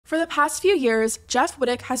For the past few years, Jeff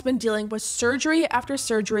Wittek has been dealing with surgery after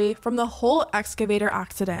surgery from the whole excavator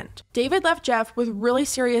accident. David left Jeff with really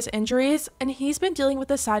serious injuries, and he's been dealing with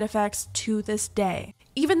the side effects to this day.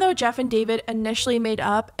 Even though Jeff and David initially made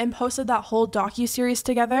up and posted that whole docu-series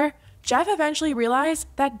together, Jeff eventually realized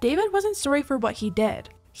that David wasn't sorry for what he did.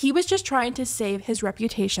 He was just trying to save his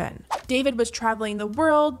reputation. David was traveling the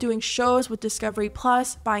world, doing shows with Discovery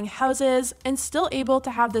Plus, buying houses, and still able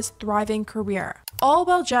to have this thriving career. All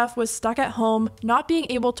while Jeff was stuck at home, not being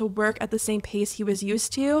able to work at the same pace he was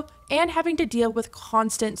used to, and having to deal with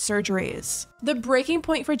constant surgeries. The breaking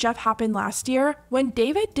point for Jeff happened last year when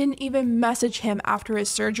David didn't even message him after his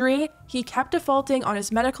surgery. He kept defaulting on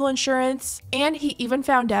his medical insurance, and he even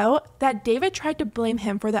found out that David tried to blame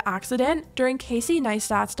him for the accident during Casey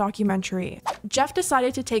Neistat's documentary. Jeff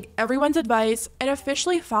decided to take everyone's advice and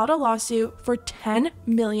officially filed a lawsuit for $10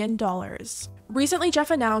 million. Recently,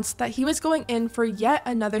 Jeff announced that he was going in for yet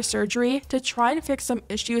another surgery to try and fix some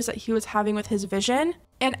issues that he was having with his vision.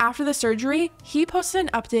 And after the surgery, he posted an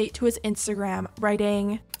update to his Instagram,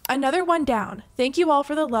 writing, "Another one down. Thank you all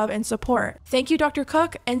for the love and support. Thank you, Dr.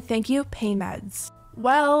 Cook, and thank you, Pain Meds."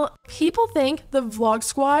 Well, people think the Vlog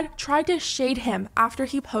Squad tried to shade him after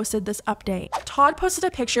he posted this update. Todd posted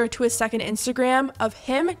a picture to his second Instagram of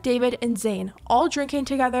him, David, and Zane all drinking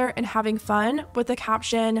together and having fun with the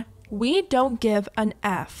caption, "We don't give an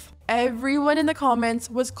F." Everyone in the comments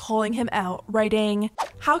was calling him out, writing,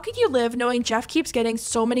 "How could you live knowing Jeff keeps getting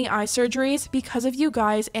so many eye surgeries because of you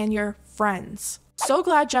guys and your friends?" So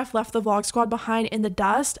glad Jeff left the Vlog Squad behind in the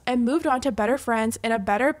dust and moved on to better friends and a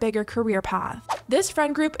better, bigger career path. This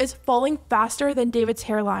friend group is falling faster than David's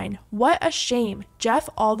hairline. What a shame. Jeff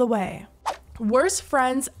all the way. Worst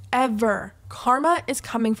friends ever. Karma is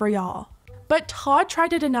coming for y'all. But Todd tried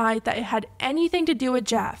to deny that it had anything to do with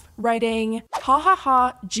Jeff, writing, "Ha ha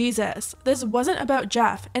ha, Jesus, this wasn't about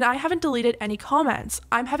Jeff, and I haven't deleted any comments.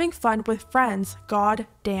 I'm having fun with friends, god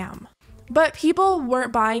damn." But people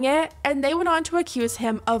weren't buying it, and they went on to accuse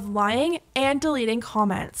him of lying and deleting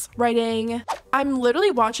comments, writing, "I'm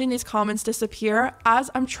literally watching these comments disappear as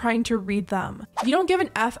I'm trying to read them. You don't give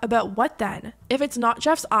an F about what then? If it's not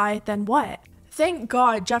Jeff's eye, then what?" Thank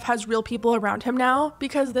God Jeff has real people around him now,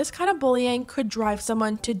 because this kind of bullying could drive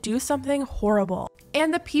someone to do something horrible.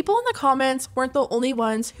 And the people in the comments weren't the only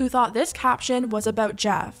ones who thought this caption was about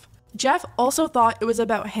Jeff. Jeff also thought it was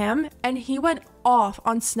about him, and he went off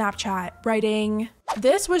on Snapchat, writing,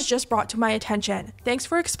 "This was just brought to my attention. Thanks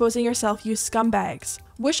for exposing yourself, you scumbags.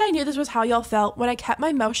 Wish I knew this was how y'all felt when I kept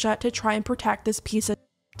my mouth shut to try and protect this piece of shit.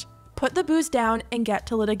 Put the booze down and get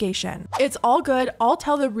to litigation. It's all good, I'll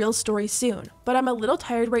tell the real story soon, but I'm a little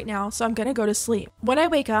tired right now, so I'm gonna go to sleep. When I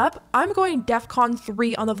wake up, I'm going DEFCON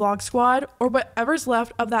 3 on the Vlog Squad, or whatever's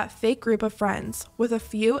left of that fake group of friends, with a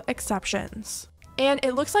few exceptions." And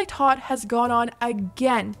it looks like Todd has gone on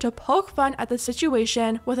again to poke fun at the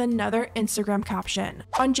situation with another Instagram caption.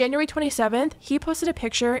 On January 27th, he posted a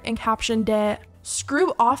picture and captioned it,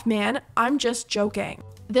 "Screw off, man, I'm just joking."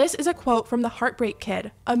 This is a quote from The Heartbreak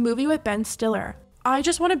Kid, a movie with Ben Stiller. "I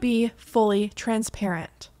just want to be fully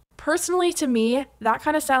transparent." Personally, to me, that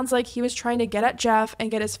kind of sounds like he was trying to get at Jeff and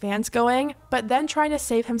get his fans going, but then trying to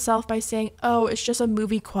save himself by saying, "Oh, it's just a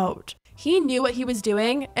movie quote." He knew what he was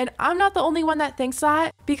doing, and I'm not the only one that thinks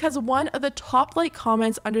that, because one of the top like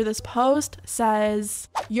comments under this post says,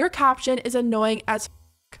 "Your caption is annoying as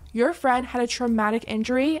f***. Your friend had a traumatic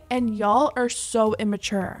injury and y'all are so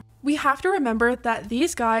immature." We have to remember that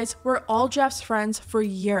these guys were all Jeff's friends for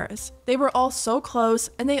years. They were all so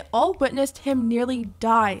close, and they all witnessed him nearly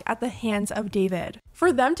die at the hands of David.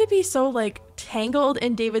 For them to be so tangled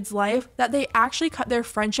in David's life that they actually cut their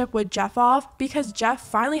friendship with Jeff off because Jeff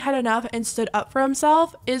finally had enough and stood up for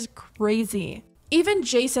himself is crazy. Even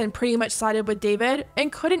Jason pretty much sided with David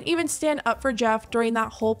and couldn't even stand up for Jeff during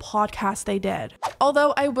that whole podcast they did.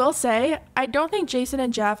 Although I will say, I don't think Jason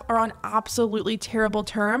and Jeff are on absolutely terrible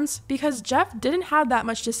terms, because Jeff didn't have that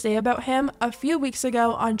much to say about him a few weeks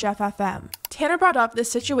ago on Jeff FM. Tanner brought up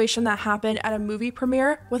this situation that happened at a movie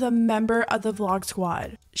premiere with a member of the Vlog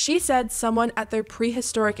Squad. She said someone at their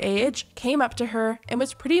prehistoric age came up to her and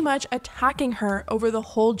was pretty much attacking her over the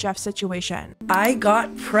whole Jeff situation. "I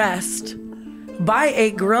got pressed by a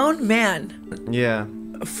grown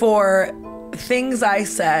man for things I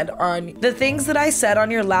said on the things that I said on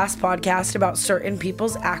your last podcast about certain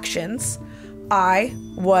people's actions. I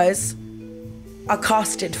was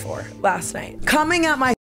accosted for last night, coming at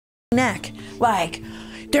my neck like,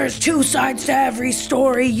 there's two sides to every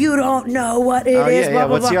story, you don't know what it is, blah,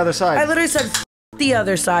 blah, what's blah. the other side?" I literally said the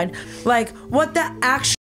other side. Like, what the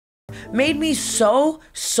action made me so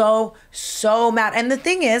mad. And the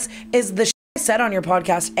thing is the said on your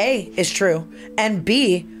podcast, A, is true, and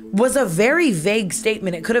B, was a very vague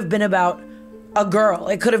statement. It could have been about a girl.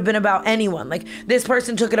 It could have been about anyone. Like, this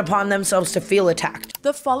person took it upon themselves to feel attacked.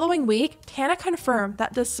 The following week, Tana confirmed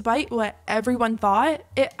that despite what everyone thought,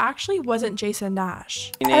 it actually wasn't Jason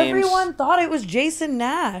Nash. Everyone thought it was Jason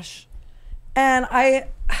Nash. And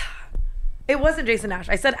it wasn't Jason Nash.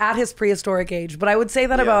 I said at his prehistoric age, but I would say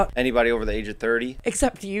that about anybody over the age of 30.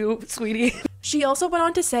 Except you, sweetie. She also went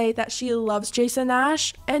on to say that she loves Jason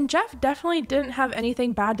Nash, and Jeff definitely didn't have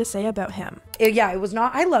anything bad to say about him. Yeah, it was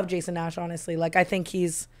not. I love Jason Nash, honestly. Like, I think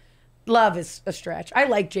love is a stretch. I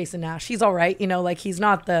like Jason Nash. He's all right. You know, like, he's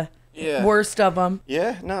not the worst of them.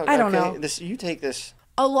 Yeah, no. I don't know. You take this.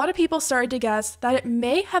 A lot of people started to guess that it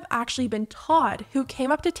may have actually been Todd who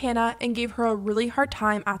came up to Tana and gave her a really hard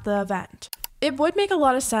time at the event. It would make a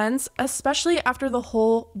lot of sense, especially after the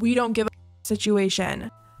whole "we don't give a"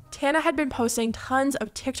 situation. Tana had been posting tons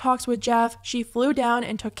of TikToks with Jeff. She flew down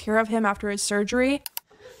and took care of him after his surgery.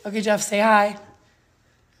 Okay, Jeff, say hi.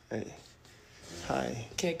 Hey. Hi.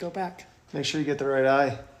 Okay, go back. Make sure you get the right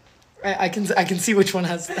eye. I can see which one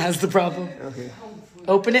has the problem. Okay.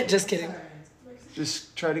 Open it. Just kidding.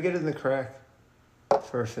 Just try to get it in the crack.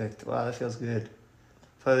 Perfect. Wow, that feels good.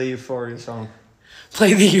 Play the Euphoria song.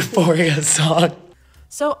 Play the Euphoria song.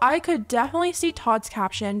 So I could definitely see Todd's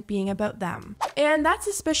caption being about them. And that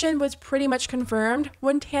suspicion was pretty much confirmed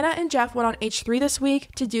when Tana and Jeff went on H3 this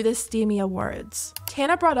week to do the Steamy Awards.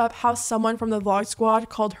 Tana brought up how someone from the Vlog Squad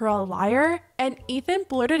called her a liar, and Ethan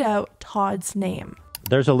blurted out Todd's name.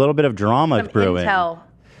 There's a little bit of drama brewing.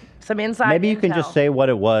 Some inside Maybe you intel. can just say what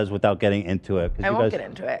it was without getting into it. I won't get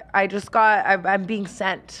into it. I'm being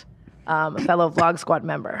sent a fellow Vlog Squad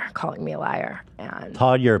member calling me a liar. And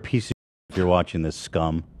Todd, you're a piece of if you're watching this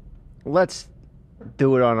scum. Let's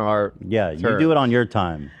do it on our turn. You turn. do it on your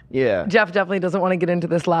time. Yeah. Jeff definitely doesn't want to get into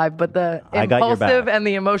this live, but the I got your impulsive back. and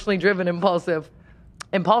the emotionally driven impulsive,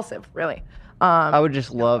 really. I would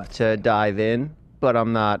just love to dive in, but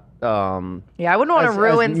I'm not. Yeah, I wouldn't want to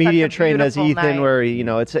ruin as media such a trained as beautiful Ethan, night. where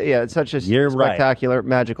it's such a You're right. spectacular,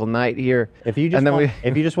 magical night here. If you just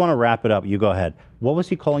if you just want to wrap it up, you go ahead. What was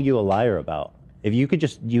he calling you a liar about? If you could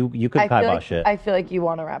just you could kibosh it. I feel like you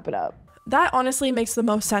want to wrap it up. That honestly makes the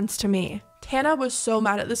most sense to me. Tana was so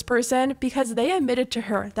mad at this person because they admitted to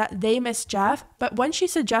her that they missed Jeff, but when she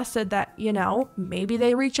suggested that, maybe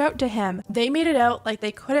they reach out to him, they made it out like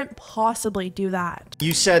they couldn't possibly do that.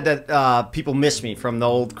 You said that people miss me from the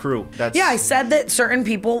old crew. Yeah, I said that certain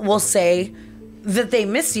people will say that they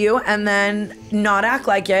miss you and then not act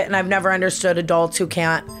like it, and I've never understood adults who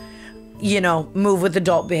can't, move with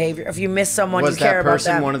adult behavior. If you miss someone, you care about them. Was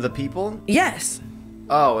that person one of the people? Yes.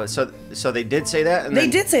 Oh, so they did say that? And they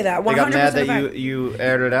did say that, 100%. They got mad that you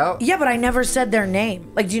aired it out? Yeah, but I never said their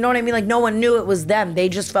name. Like, do you know what I mean? Like, no one knew it was them. They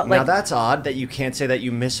just felt like... Now, that's odd that you can't say that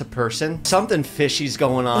you miss a person. Something fishy's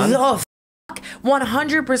going on. Oh,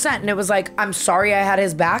 100%. And it was like, I'm sorry I had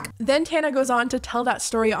his back. Then Tana goes on to tell that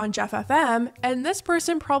story on Jeff FM, and this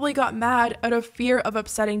person probably got mad out of fear of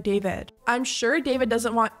upsetting David. I'm sure David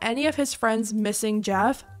doesn't want any of his friends missing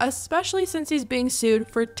Jeff, especially since he's being sued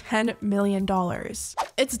for $10 million.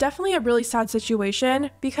 It's definitely a really sad situation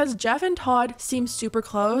because Jeff and Todd seem super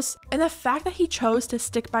close, and the fact that he chose to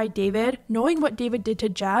stick by David, knowing what David did to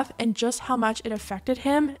Jeff and just how much it affected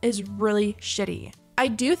him, is really shitty. I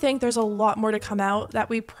do think there's a lot more to come out that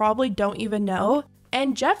we probably don't even know,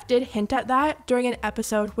 and Jeff did hint at that during an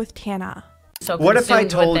episode with Tana. So what if I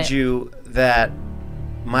told you that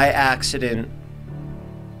my accident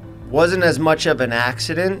wasn't as much of an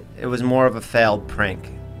accident, it was more of a failed prank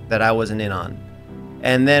that I wasn't in on?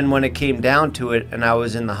 And then when it came down to it and I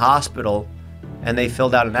was in the hospital and they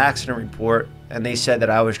filled out an accident report and they said that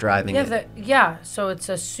I was driving it. So it's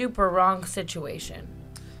a super wrong situation.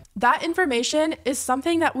 That information is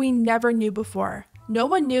something that we never knew before. No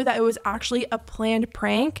one knew that it was actually a planned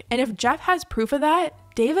prank, and if Jeff has proof of that,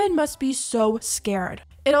 David must be so scared.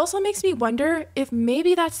 It also makes me wonder if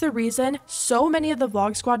maybe that's the reason so many of the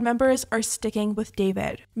Vlog Squad members are sticking with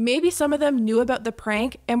David. Maybe some of them knew about the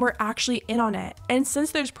prank and were actually in on it, and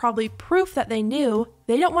since there's probably proof that they knew,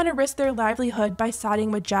 they don't want to risk their livelihood by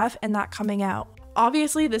siding with Jeff and that coming out.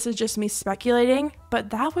 Obviously, this is just me speculating, but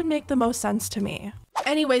that would make the most sense to me.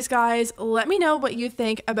 Anyways, guys, let me know what you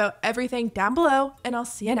think about everything down below, and I'll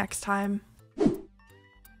see you next time.